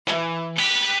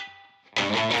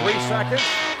seconds.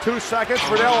 2 seconds.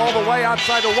 Riddell all the way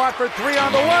outside to Watford. 3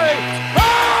 on the way.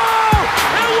 Oh!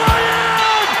 It went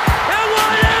in! It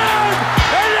went in!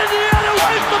 And Indiana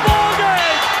wins the ball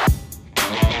game!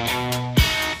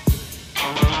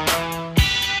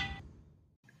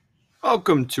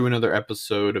 Welcome to another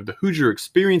episode of the Hoosier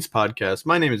Experience Podcast.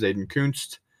 My name is Aiden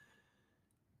Kunst.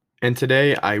 And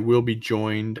today I will be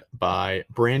joined by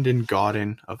Brandon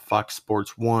Gaudin of Fox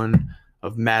Sports 1,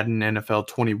 of Madden NFL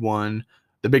 21,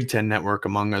 the Big Ten Network,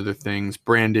 among other things.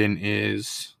 Brandon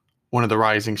is one of the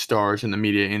rising stars in the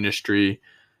media industry.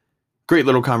 Great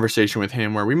little conversation with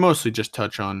him where we mostly just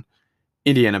touch on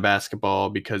Indiana basketball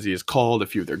because he has called a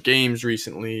few of their games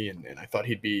recently, and I thought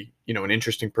he'd be, an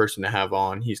interesting person to have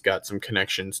on. He's got some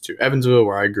connections to Evansville,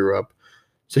 where I grew up.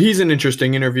 So he's an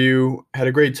interesting interview. Had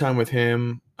a great time with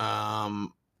him.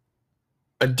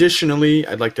 Additionally,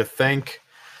 I'd like to thank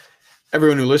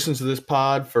everyone who listens to this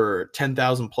pod for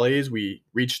 10,000 plays. We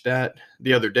reached that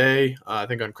the other day, I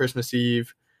think on Christmas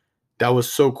Eve. That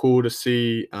was so cool to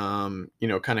see, kind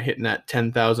of hitting that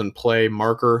 10,000 play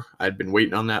marker. I'd been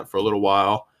waiting on that for a little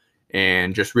while,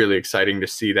 and just really exciting to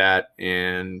see that.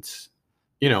 And,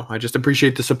 I just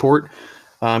appreciate the support.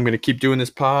 I'm going to keep doing this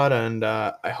pod, and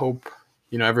I hope,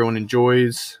 everyone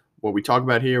enjoys what we talk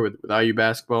about here with IU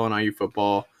basketball and IU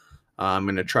football. I'm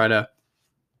going to try to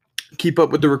keep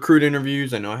up with the recruit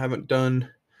interviews. I know I haven't done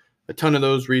a ton of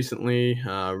those recently.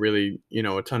 Really,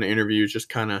 a ton of interviews, just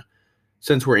kind of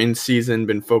since we're in season,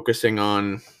 been focusing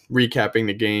on recapping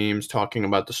the games, talking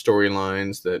about the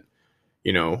storylines that,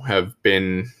 have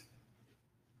been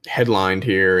headlined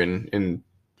here and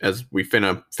as we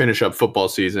finish up football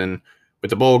season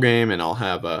with the bowl game. And I'll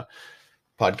have a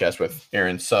podcast with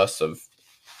Aaron Suss of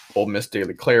Ole Miss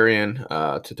Daily Clarion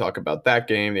to talk about that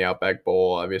game, the Outback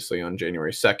Bowl, obviously on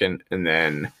January 2nd. And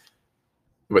then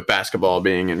with basketball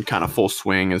being in kind of full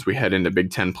swing as we head into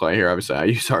Big Ten play here, obviously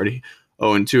IU's already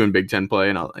 0-2 in Big Ten play,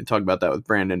 and I'll talk about that with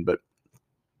Brandon. But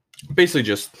basically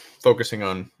just focusing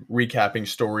on recapping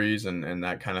stories and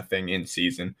that kind of thing in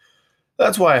season.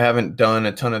 That's why I haven't done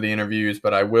a ton of the interviews,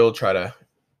 but I will try to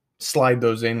slide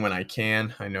those in when I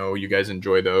can. I know you guys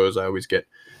enjoy those. I always get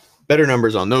better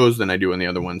numbers on those than I do on the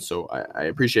other ones, so I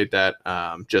appreciate that.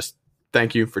 Just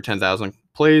thank you for 10,000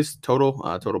 plays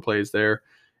total plays there,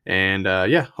 and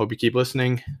hope you keep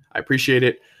listening. I appreciate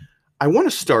it. I want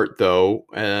to start though,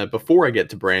 before I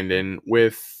get to Brandon,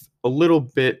 with a little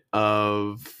bit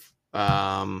of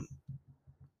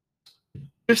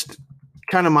just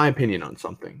kind of my opinion on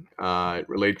something. It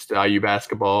relates to IU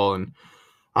basketball, and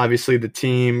obviously the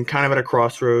team kind of at a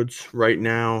crossroads right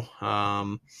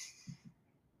now.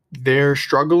 They're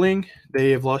struggling.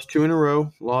 They have lost 2 in a row.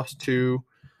 Lost to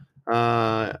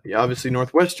obviously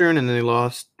Northwestern, and then they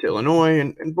lost to Illinois.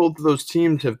 And both of those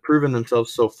teams have proven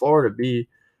themselves so far to be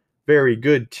very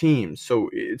good teams. So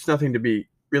it's nothing to be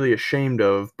really ashamed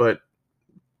of. But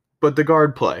the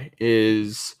guard play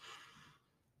is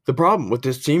the problem with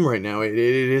this team right now. It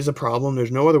is a problem.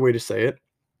 There's no other way to say it.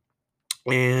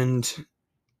 And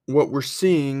what we're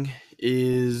seeing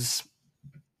is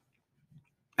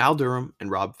Al Durham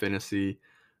and Rob Finney,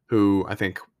 who I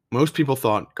think most people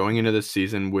thought going into this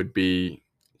season would be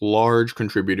large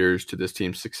contributors to this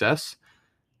team's success.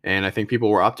 And I think people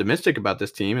were optimistic about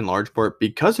this team in large part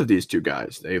because of these two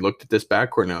guys. They looked at this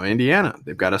backcourt now. Indiana,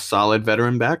 they've got a solid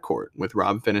veteran backcourt with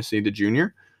Rob Finney, the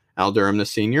junior, Al Durham, the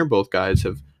senior. Both guys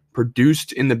have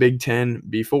produced in the Big Ten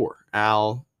before.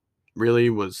 Al really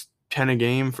was 10 a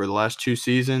game for the last 2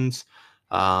 seasons.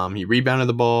 He rebounded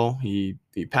the ball. He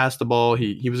passed the ball.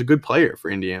 He was a good player for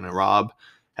Indiana. Rob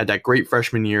had that great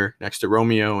freshman year next to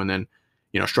Romeo, and then,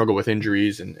 struggled with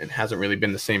injuries and hasn't really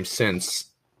been the same since.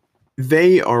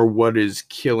 They are what is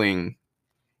killing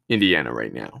Indiana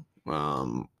right now.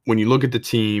 When you look at the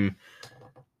team,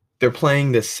 they're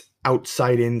playing this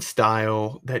outside-in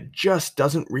style that just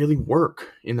doesn't really work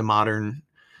in the modern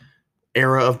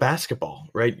era of basketball,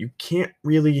 right? You can't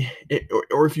really,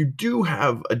 or if you do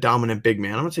have a dominant big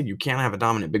man, I'm not saying you can't have a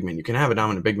dominant big man. You can have a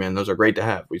dominant big man. Those are great to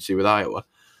have. We see with Iowa.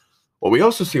 What we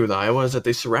also see with Iowa is that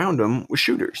they surround them with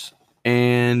shooters.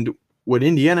 And what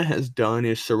Indiana has done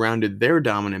is surrounded their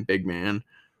dominant big man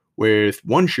with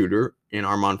one shooter in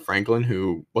Armand Franklin,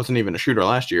 who wasn't even a shooter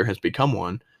last year, has become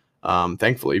one,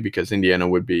 thankfully, because Indiana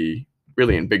would be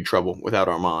really in big trouble without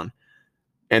Armand.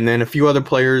 And then a few other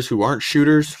players who aren't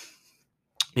shooters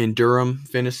in Durham,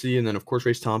 Finney, and then, of course,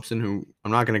 Race Thompson, who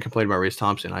I'm not going to complain about Race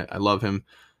Thompson. I love him,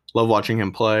 love watching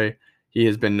him play. He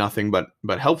has been nothing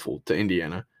but helpful to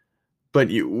Indiana. But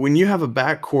when you have a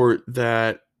backcourt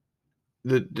that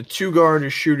the 2 guard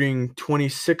is shooting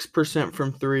 26%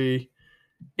 from 3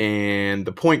 and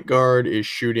the point guard is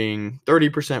shooting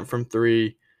 30% from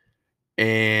 3,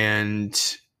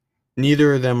 and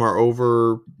neither of them are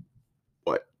over,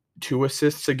 2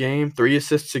 assists a game, 3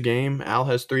 assists a game. Al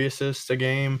has 3 assists a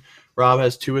game. Rob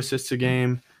has 2 assists a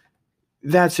game.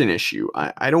 That's an issue.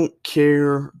 I don't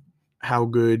care how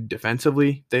good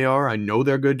defensively they are. I know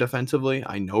they're good defensively.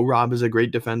 I know Rob is a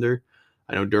great defender.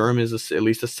 I know Durham is at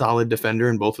least a solid defender,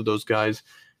 and both of those guys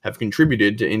have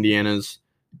contributed to Indiana's,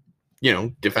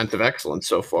 defensive excellence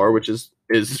so far, which is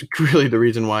really the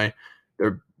reason why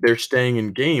they're staying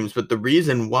in games. But the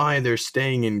reason why they're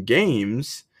staying in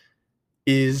games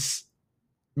is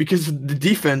because the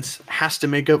defense has to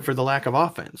make up for the lack of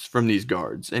offense from these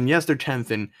guards. And yes, they're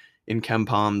 10th in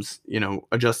KenPom's,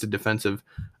 adjusted defensive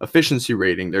efficiency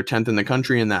rating. They're 10th in the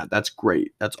country in that. That's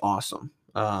great. That's awesome.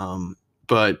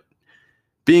 But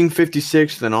being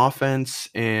 56th in offense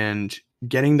and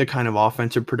getting the kind of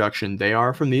offensive production they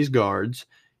are from these guards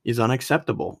is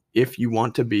unacceptable if you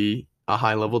want to be a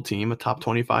high-level team, a top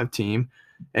 25 team.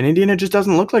 And Indiana just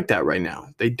doesn't look like that right now.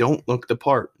 They don't look the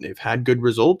part. They've had good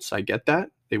results. I get that.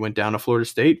 They went down to Florida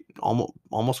State,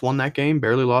 almost won that game,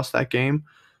 barely lost that game.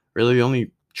 Really, the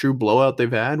only true blowout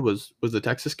they've had was the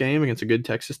Texas game against a good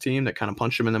Texas team that kind of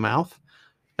punched them in the mouth.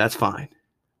 That's fine.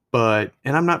 And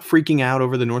I'm not freaking out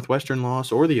over the Northwestern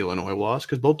loss or the Illinois loss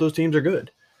because both those teams are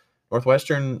good.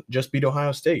 Northwestern just beat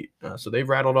Ohio State. So they've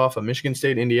rattled off a Michigan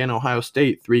State, Indiana, Ohio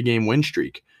State 3-game win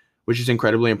streak, which is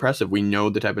incredibly impressive. We know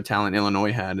the type of talent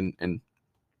Illinois had, and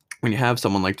when you have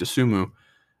someone like Dosunmu,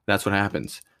 that's what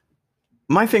happens.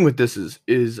 My thing with this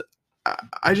is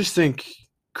I just think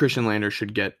Khristian Lander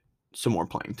should get some more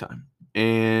playing time.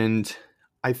 And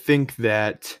I think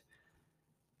that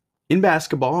in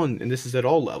basketball, and this is at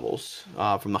all levels,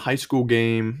 from the high school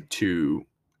game to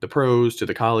the pros to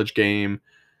the college game,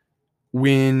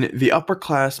 when the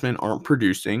upperclassmen aren't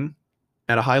producing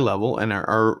at a high level and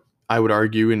are I would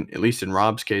argue, at least in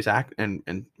Rob's case,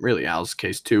 and really Al's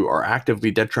case too, are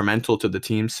actively detrimental to the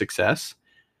team's success,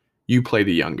 you play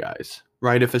the young guys,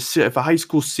 right? If a high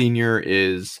school senior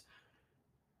is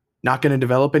not going to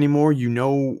develop anymore,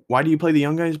 why do you play the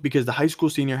young guys? Because the high school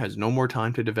senior has no more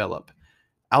time to develop.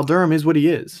 Al Durham is what he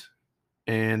is,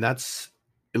 and that's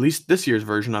at least this year's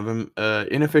version of him,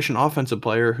 inefficient offensive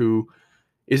player who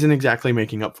isn't exactly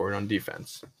making up for it on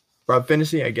defense. Rob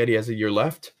Finney, I get he has a year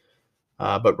left.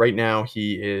 But right now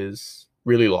he is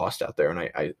really lost out there.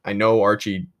 And I know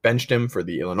Archie benched him for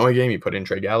the Illinois game. He put in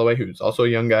Trey Galloway, who's also a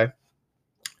young guy.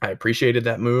 I appreciated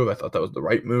that move. I thought that was the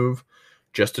right move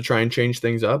just to try and change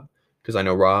things up because I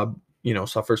know Rob,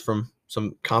 suffers from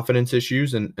some confidence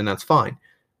issues, and that's fine.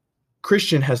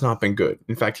 Khristian has not been good.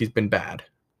 In fact, he's been bad.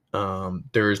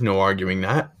 There is no arguing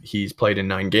that. He's played in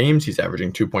 9 games. He's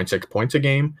averaging 2.6 points a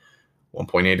game,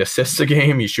 1.8 assists a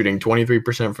game. He's shooting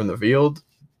 23% from the field.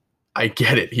 I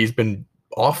get it. He's been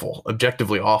awful,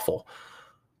 objectively awful.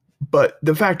 But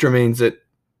the fact remains that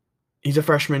he's a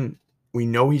freshman. We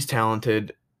know he's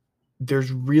talented.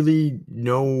 There's really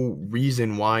no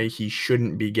reason why he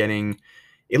shouldn't be getting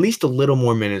at least a little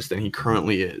more minutes than he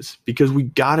currently is, because we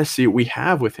got to see what we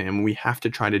have with him. We have to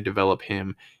try to develop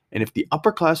him. And if the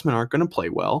upperclassmen aren't going to play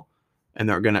well and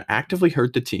they're going to actively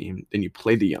hurt the team, then you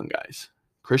play the young guys.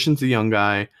 Khristian's the young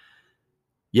guy.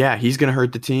 Yeah, he's going to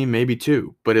hurt the team, maybe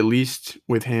too. But at least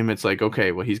with him, it's like,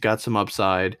 okay, well, he's got some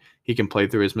upside. He can play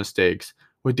through his mistakes.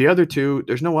 With the other two,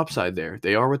 there's no upside there.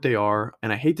 They are what they are.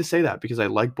 And I hate to say that because I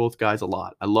like both guys a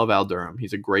lot. I love Al Durham.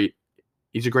 He's a great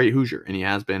Hoosier, and he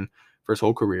has been for his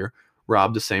whole career.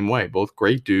 Rob the same way. Both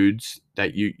great dudes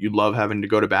that you love having to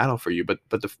go to battle for you. But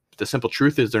the simple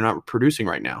truth is they're not producing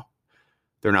right now.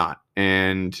 They're not.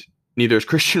 And neither is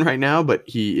Khristian right now, but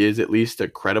he is at least a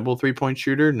credible three-point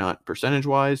shooter, not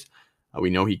percentage-wise. We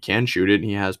know he can shoot it, and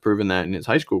he has proven that in his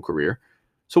high school career.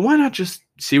 So why not just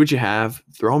see what you have,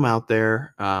 throw him out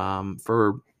there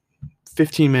for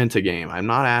 15 minutes a game? I'm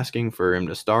not asking for him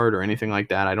to start or anything like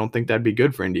that. I don't think that'd be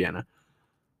good for Indiana.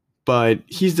 But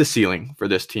he's the ceiling for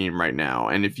this team right now.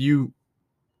 And if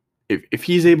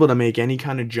he's able to make any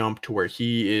kind of jump to where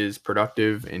he is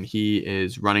productive and he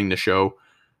is running the show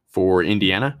for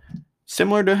Indiana,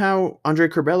 similar to how Andre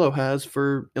Curbelo has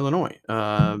for Illinois,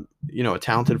 a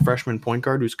talented freshman point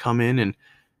guard who's come in and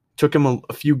took him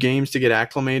a few games to get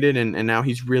acclimated, and now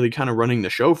he's really kind of running the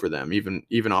show for them,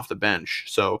 even off the bench.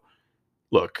 So,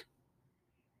 look,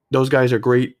 those guys are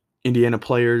great Indiana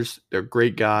players. They're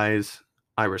great guys.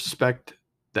 I respect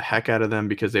the heck out of them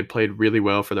because they played really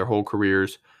well for their whole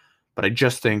careers. But I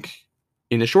just think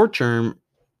in the short term,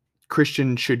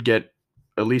 Khristian should get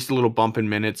at least a little bump in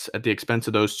minutes at the expense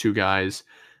of those two guys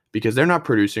because they're not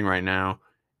producing right now.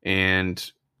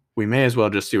 And we may as well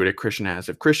just see what Khristian has.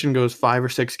 If Khristian goes 5 or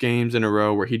 6 games in a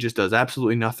row where he just does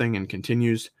absolutely nothing and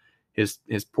continues his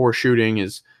poor shooting,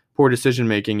 his poor decision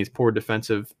making, his poor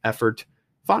defensive effort,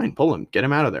 fine, pull him, get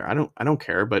him out of there. I don't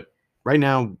care. But right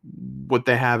now, what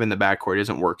they have in the backcourt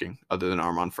isn't working other than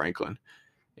Armand Franklin.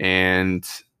 And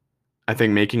I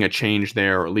think making a change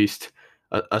there, or at least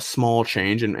a small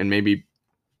change, and maybe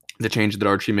the change that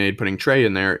Archie made, putting Trey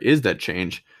in there, is that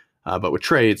change. But with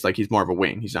Trey, it's like he's more of a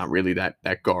wing. He's not really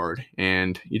that guard.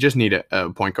 And you just need a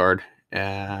point guard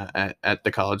at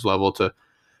the college level to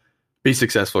be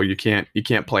successful. You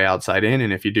can't play outside in,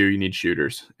 and if you do, you need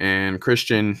shooters. And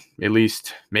Khristian, at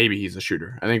least maybe he's a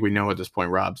shooter. I think we know at this point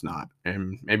Rob's not,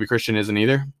 and maybe Khristian isn't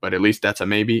either. But at least that's a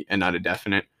maybe and not a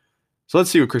definite. So let's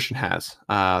see what Khristian has.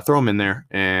 Throw him in there,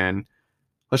 and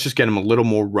let's just get him a little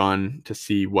more run to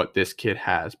see what this kid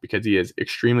has, because he is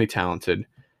extremely talented,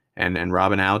 and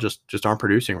Rob and Al just aren't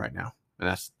producing right now, and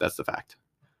that's the fact.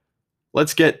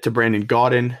 Let's get to Brandon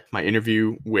Gaudin, my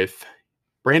interview with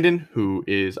Brandon, who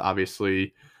is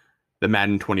obviously the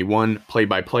Madden 21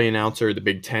 play-by-play announcer, the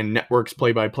Big Ten Network's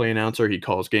play-by-play announcer. He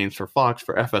calls games for Fox,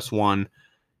 for FS1.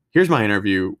 Here's my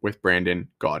interview with Brandon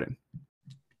Gaudin.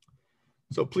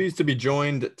 So pleased to be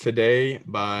joined today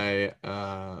by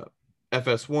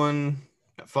FS1,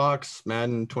 Fox,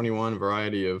 Madden 21, a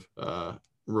variety of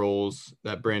roles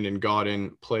that Brandon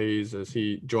Gaudin plays as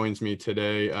he joins me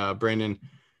today. Brandon,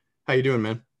 how you doing,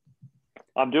 man?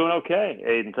 I'm doing okay,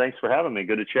 Aiden. Thanks for having me.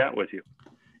 Good to chat with you.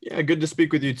 Yeah, good to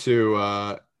speak with you too.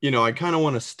 I kind of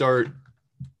want to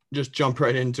just jump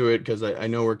right into it, because I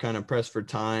know we're kind of pressed for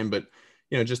time, but,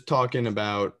 just talking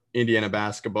about Indiana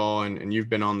basketball, and you've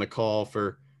been on the call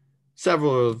for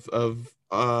several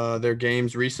of their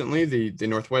games recently, the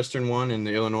Northwestern one and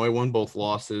the Illinois one, both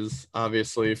losses,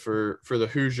 obviously, for the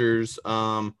Hoosiers.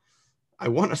 I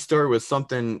want to start with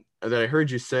something that I heard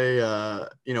you say,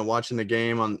 watching the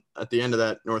game at the end of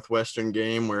that Northwestern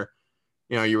game, where,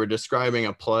 you were describing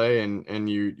a play, and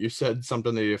you said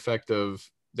something to the effect of,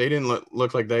 they didn't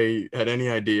look like they had any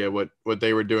idea what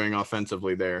they were doing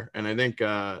offensively there. And I think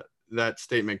that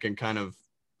statement can kind of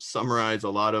summarize a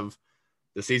lot of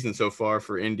the season so far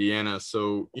for Indiana.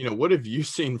 So, what have you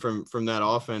seen from that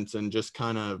offense, and just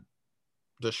kind of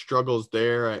the struggles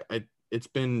there? It's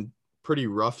been pretty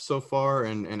rough so far,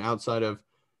 and outside of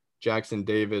Jackson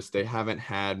Davis, they haven't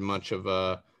had much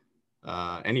of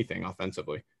anything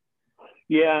offensively.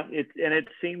 Yeah, it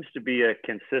seems to be a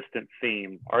consistent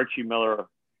theme. Archie Miller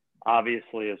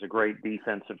obviously is a great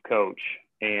defensive coach,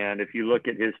 and if you look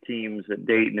at his teams at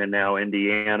Dayton and now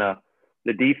Indiana,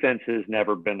 the defense has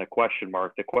never been the question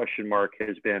mark. The question mark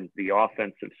has been the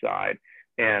offensive side.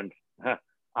 And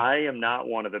I am not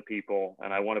one of the people,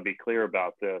 and I want to be clear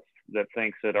about this, that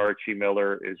thinks that Archie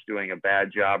Miller is doing a bad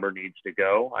job or needs to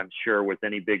go. I'm sure with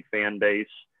any big fan base,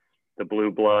 the blue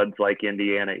bloods like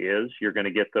Indiana is, you're going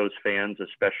to get those fans,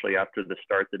 especially after the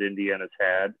start that Indiana's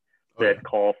had, that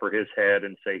call for his head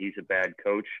and say he's a bad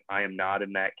coach. I am not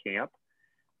in that camp,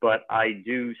 but I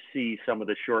do see some of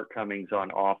the shortcomings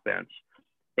on offense.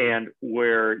 And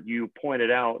where you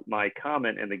pointed out my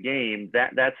comment in the game,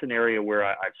 that's an area where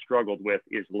I've struggled with,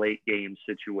 is late game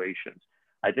situations.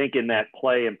 I think in that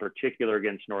play in particular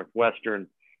against Northwestern,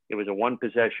 it was a one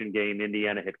possession game.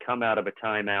 Indiana had come out of a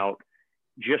timeout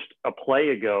just a play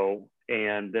ago,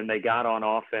 and then they got on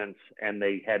offense and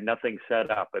they had nothing set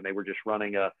up, and they were just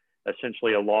running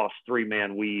essentially a lost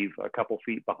three-man weave a couple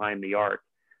feet behind the arc.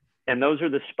 And those are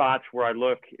the spots where I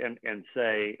look and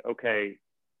say, okay,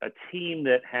 a team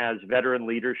that has veteran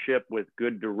leadership with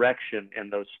good direction in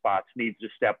those spots needs to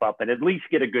step up and at least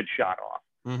get a good shot off.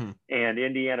 Mm-hmm. And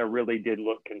Indiana really did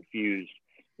look confused.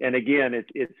 And again,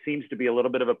 it seems to be a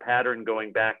little bit of a pattern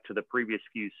going back to the previous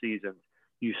few seasons.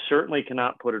 You certainly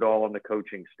cannot put it all on the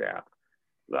coaching staff.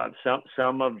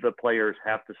 Some of the players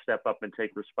have to step up and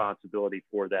take responsibility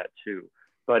for that too.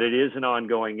 But it is an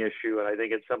ongoing issue, and I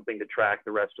think it's something to track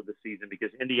the rest of the season,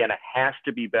 because Indiana has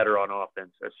to be better on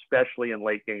offense, especially in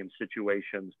late game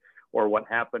situations, or what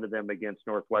happened to them against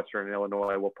Northwestern and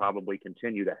Illinois will probably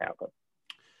continue to happen.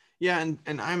 Yeah,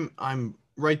 and I'm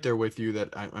right there with you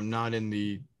that I'm not in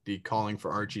the calling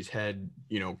for Archie's head,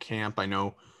 camp. I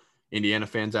know Indiana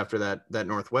fans after that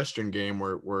Northwestern game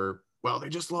were well, they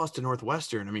just lost to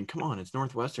Northwestern. I mean, come on, it's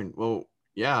Northwestern. Well,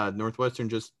 yeah, Northwestern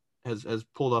just has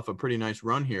pulled off a pretty nice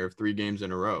run here of 3 games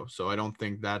in a row. So I don't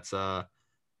think that's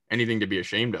anything to be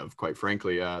ashamed of, quite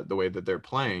frankly, the way that they're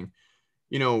playing.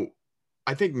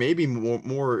 I think maybe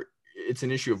more it's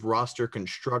an issue of roster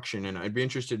construction, and I'd be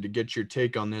interested to get your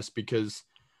take on this, because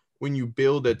when you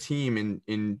build a team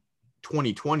in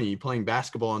 2020, playing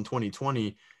basketball in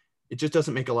 2020, it just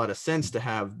doesn't make a lot of sense to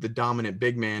have the dominant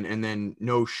big man and then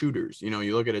no shooters.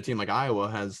 You look at a team like Iowa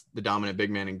has the dominant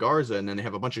big man in Garza, and then they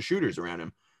have a bunch of shooters around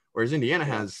him. Whereas Indiana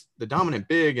has the dominant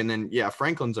big, and then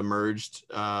Franklin's emerged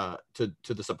to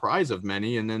the surprise of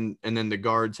many, and then the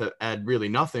guards have had really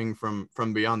nothing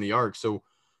from beyond the arc. So,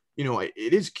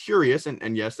 it is curious,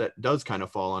 and yes, that does kind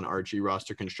of fall on Archie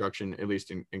roster construction, at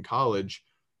least in college.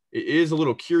 It is a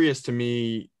little curious to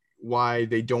me why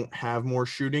they don't have more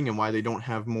shooting and why they don't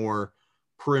have a more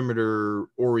perimeter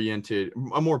oriented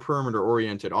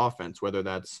offense, whether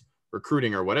that's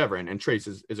recruiting or whatever. And Trace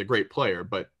is a great player,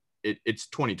 but it's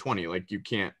 2020. Like, you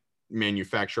can't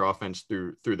manufacture offense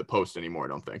through the post anymore, I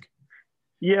don't think.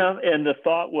 Yeah, and the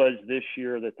thought was this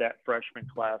year that freshman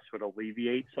class would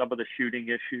alleviate some of the shooting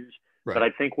issues. Right. But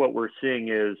I think what we're seeing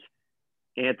is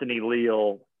Anthony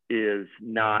Leal is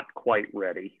not quite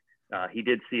ready. He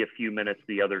did see a few minutes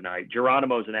the other night.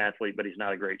 Geronimo's an athlete, but he's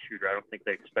not a great shooter. I don't think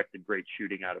they expected great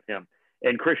shooting out of him.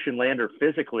 And Khristian Lander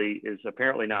physically is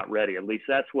apparently not ready. At least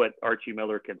that's what Archie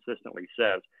Miller consistently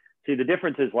says. See, the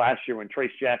difference is last year when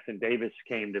Trace Jackson Davis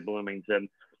came to Bloomington,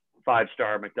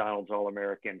 5-star McDonald's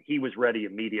All-American, he was ready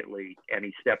immediately and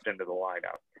he stepped into the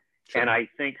lineup. Sure. And I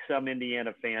think some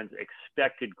Indiana fans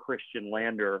expected Khristian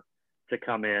Lander to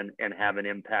come in and have an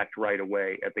impact right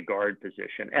away at the guard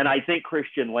position. And I think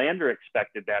Khristian Lander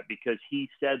expected that because he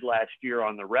said last year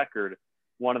on the record,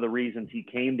 one of the reasons he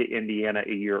came to Indiana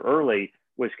a year early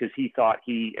was because he thought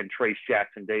he and Trace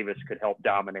Jackson Davis could help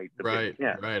dominate the Big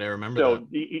Ten. Right, I remember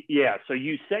that. So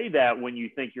you say that when you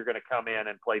think you're going to come in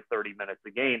and play 30 minutes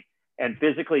a game, and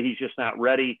physically he's just not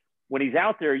ready. When he's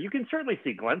out there, you can certainly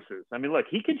see glimpses. I mean, look,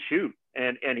 he can shoot,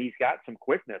 and he's got some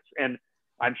quickness, and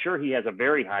I'm sure he has a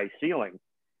very high ceiling.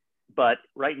 But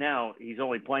right now, he's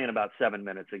only playing about 7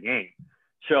 minutes a game.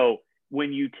 So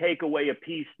when you take away a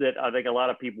piece that I think a lot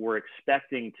of people were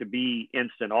expecting to be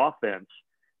instant offense,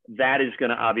 that is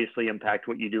going to obviously impact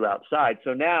what you do outside.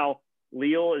 So now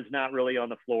Leal is not really on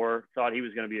the floor, thought he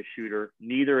was going to be a shooter.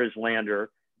 Neither is Lander.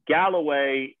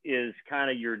 Galloway is kind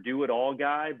of your do-it-all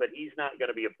guy, but he's not going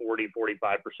to be a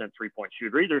 40-45% three-point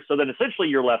shooter either. So then essentially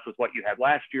you're left with what you had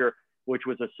last year, which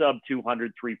was a sub-200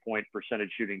 three-point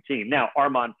percentage shooting team. Now,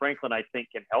 Armaan Franklin, I think,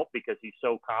 can help because he's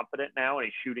so confident now and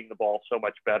he's shooting the ball so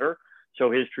much better.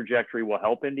 So his trajectory will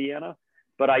help Indiana.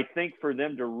 But I think for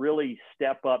them to really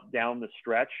step up down the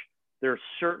stretch, they're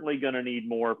certainly going to need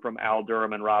more from Al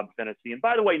Durham and Rob Phinisee. And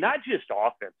by the way, not just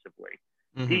offensively,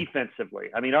 defensively.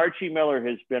 I mean, Archie Miller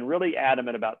has been really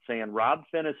adamant about saying Rob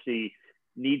Phinisee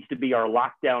needs to be our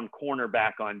lockdown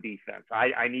cornerback on defense.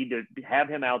 I need to have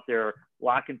him out there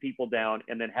locking people down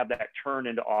and then have that turn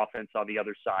into offense on the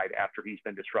other side after he's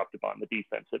been disruptive on the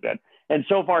defensive end. And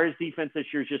so far, his defense this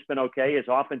year has just been okay. His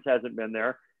offense hasn't been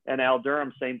there. And Al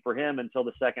Durham, same for him until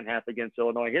the second half against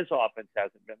Illinois. His offense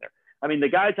hasn't been there. I mean, the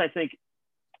guys I think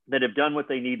that have done what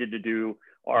they needed to do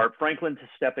are Franklin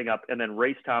stepping up, and then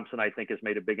Race Thompson, I think, has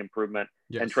made a big improvement,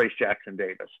 and Trace Jackson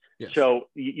Davis. Yes. So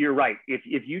you're right.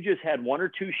 If you just had one or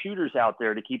two shooters out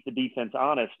there to keep the defense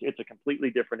honest, it's a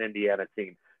completely different Indiana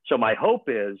team. So my hope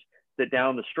is that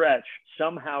down the stretch,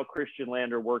 somehow Khristian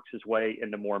Lander works his way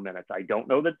into more minutes. I don't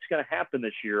know that it's going to happen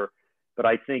this year, but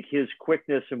I think his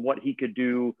quickness and what he could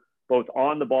do both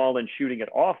on the ball and shooting it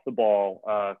off the ball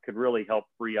could really help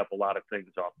free up a lot of things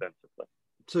offensively.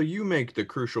 So you make the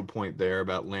crucial point there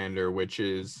about Lander, which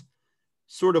is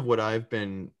sort of what I've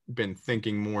been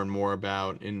thinking more and more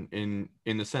about in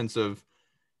the sense of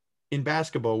in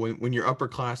basketball, when you're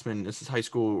upperclassmen, this is high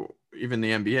school, even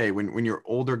the NBA, when your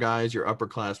older guys, your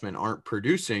upperclassmen aren't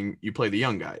producing, you play the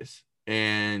young guys.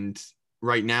 And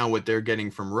right now what they're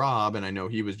getting from Rob, and I know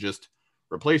he was just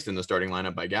replaced in the starting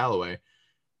lineup by Galloway,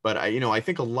 but I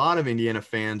think a lot of Indiana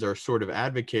fans are sort of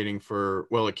advocating for,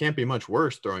 well, it can't be much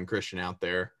worse throwing Khristian out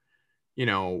there.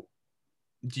 Do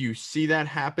you see that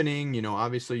happening?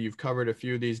 Obviously you've covered a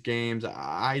few of these games.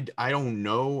 I don't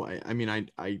know.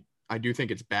 I do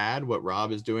think it's bad what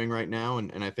Rob is doing right now.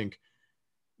 And I think,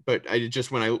 but I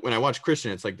just, when I watch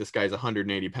Khristian, it's like, this guy's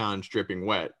 180 pounds dripping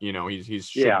wet. He's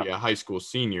should be a high school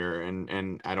senior.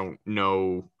 And I don't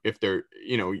know if they're,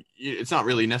 it's not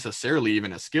really necessarily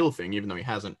even a skill thing, even though he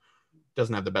doesn't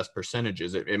have the best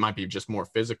percentages. It might be just more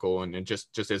physical, and it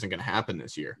just isn't going to happen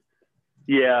this year.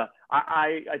 Yeah,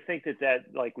 I think that,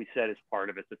 like we said, is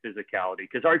part of it, the physicality,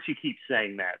 because Archie keeps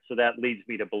saying that. So that leads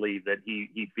me to believe that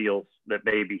he feels that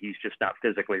maybe he's just not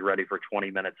physically ready for 20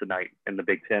 minutes a night in the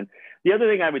Big Ten. The other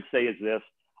thing I would say is this.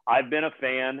 I've been a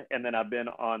fan, and then I've been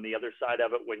on the other side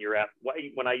of it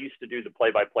when I used to do the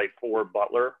play-by-play for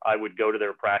Butler. I would go to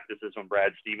their practices when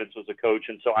Brad Stevens was a coach,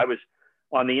 and so I was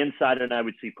on the inside, and I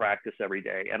would see practice every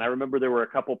day. And I remember there were a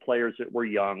couple players that were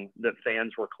young that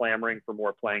fans were clamoring for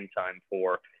more playing time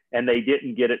for, and they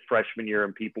didn't get it freshman year,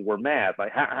 and people were mad.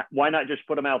 Like, why not just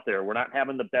put them out there? We're not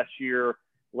having the best year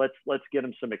Let's get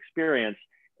him some experience.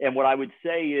 And what I would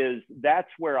say is that's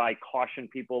where I caution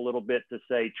people a little bit to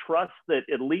say, trust that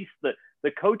at least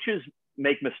the coaches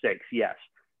make mistakes, yes,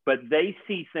 but they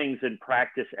see things in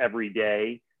practice every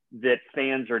day that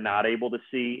fans are not able to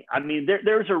see. I mean,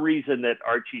 there's a reason that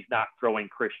Archie's not throwing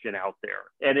Khristian out there.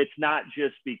 And it's not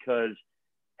just because,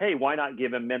 hey, why not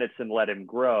give him minutes and let him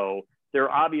grow? There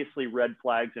are obviously red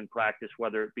flags in practice,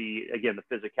 whether it be, again, the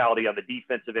physicality on the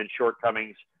defensive end,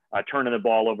 shortcomings, turning the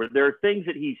ball over. There are things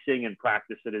that he's seeing in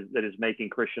practice that is making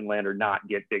Khristian Lander not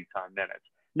get big-time minutes.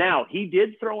 Now, he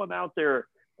did throw him out there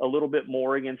a little bit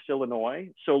more against Illinois.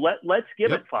 So let's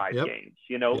give it 5 games.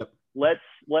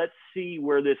 Let's see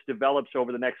where this develops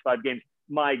over the next 5 games.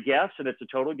 My guess, and it's a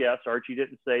total guess, Archie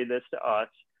didn't say this to us,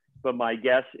 but my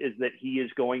guess is that he is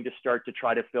going to start to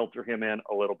try to filter him in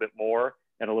a little bit more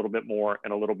and a little bit more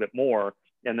and a little bit more.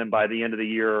 And then by the end of the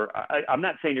year, I'm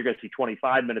not saying you're going to see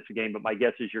 25 minutes a game, but my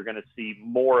guess is you're going to see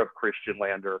more of Khristian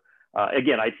Lander.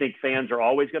 Again, I think fans are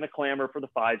always going to clamor for the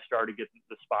 5-star to get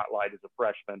the spotlight as a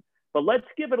freshman. But let's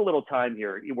give it a little time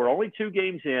here. We're only 2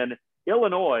 games in.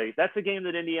 Illinois, that's a game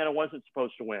that Indiana wasn't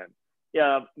supposed to win.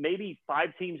 Maybe 5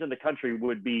 teams in the country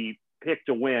would be picked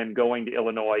to win going to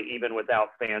Illinois, even without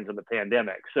fans in the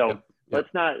pandemic. So let's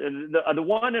not, the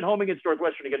one at home against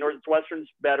Northwestern, again, Northwestern's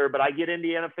better, but I get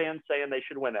Indiana fans saying they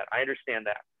should win that. I understand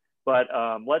that. But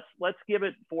let's give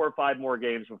it 4 or 5 more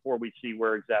games before we see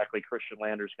where exactly Khristian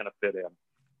Lander's going to fit in.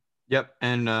 Yep.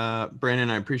 And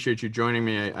Brandon, I appreciate you joining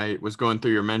me. I was going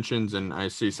through your mentions and I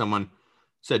see someone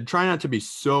said, try not to be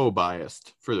so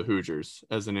biased for the Hoosiers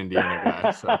as an Indiana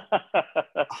guy. So.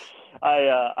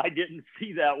 I didn't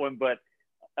see that one, but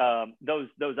those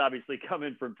obviously come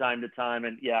in from time to time.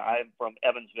 And yeah, I'm from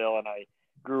Evansville and I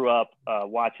grew up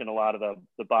watching a lot of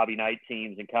the Bobby Knight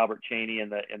teams and Calvert Chaney in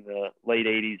the late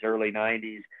 80s, early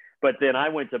 90s. But then I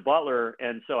went to Butler.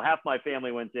 And so half my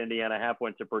family went to Indiana, half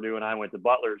went to Purdue, and I went to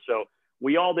Butler. So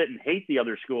we all didn't hate the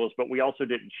other schools, but we also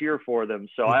didn't cheer for them.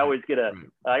 So I always get a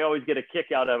kick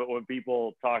out of it when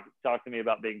people talk to me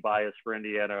about being biased for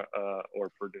Indiana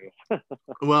or Purdue.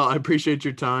 Well, I appreciate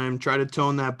your time. Try to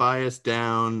tone that bias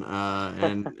down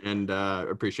and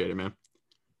appreciate it, man.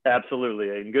 Absolutely.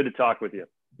 And good to talk with you.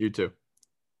 You too.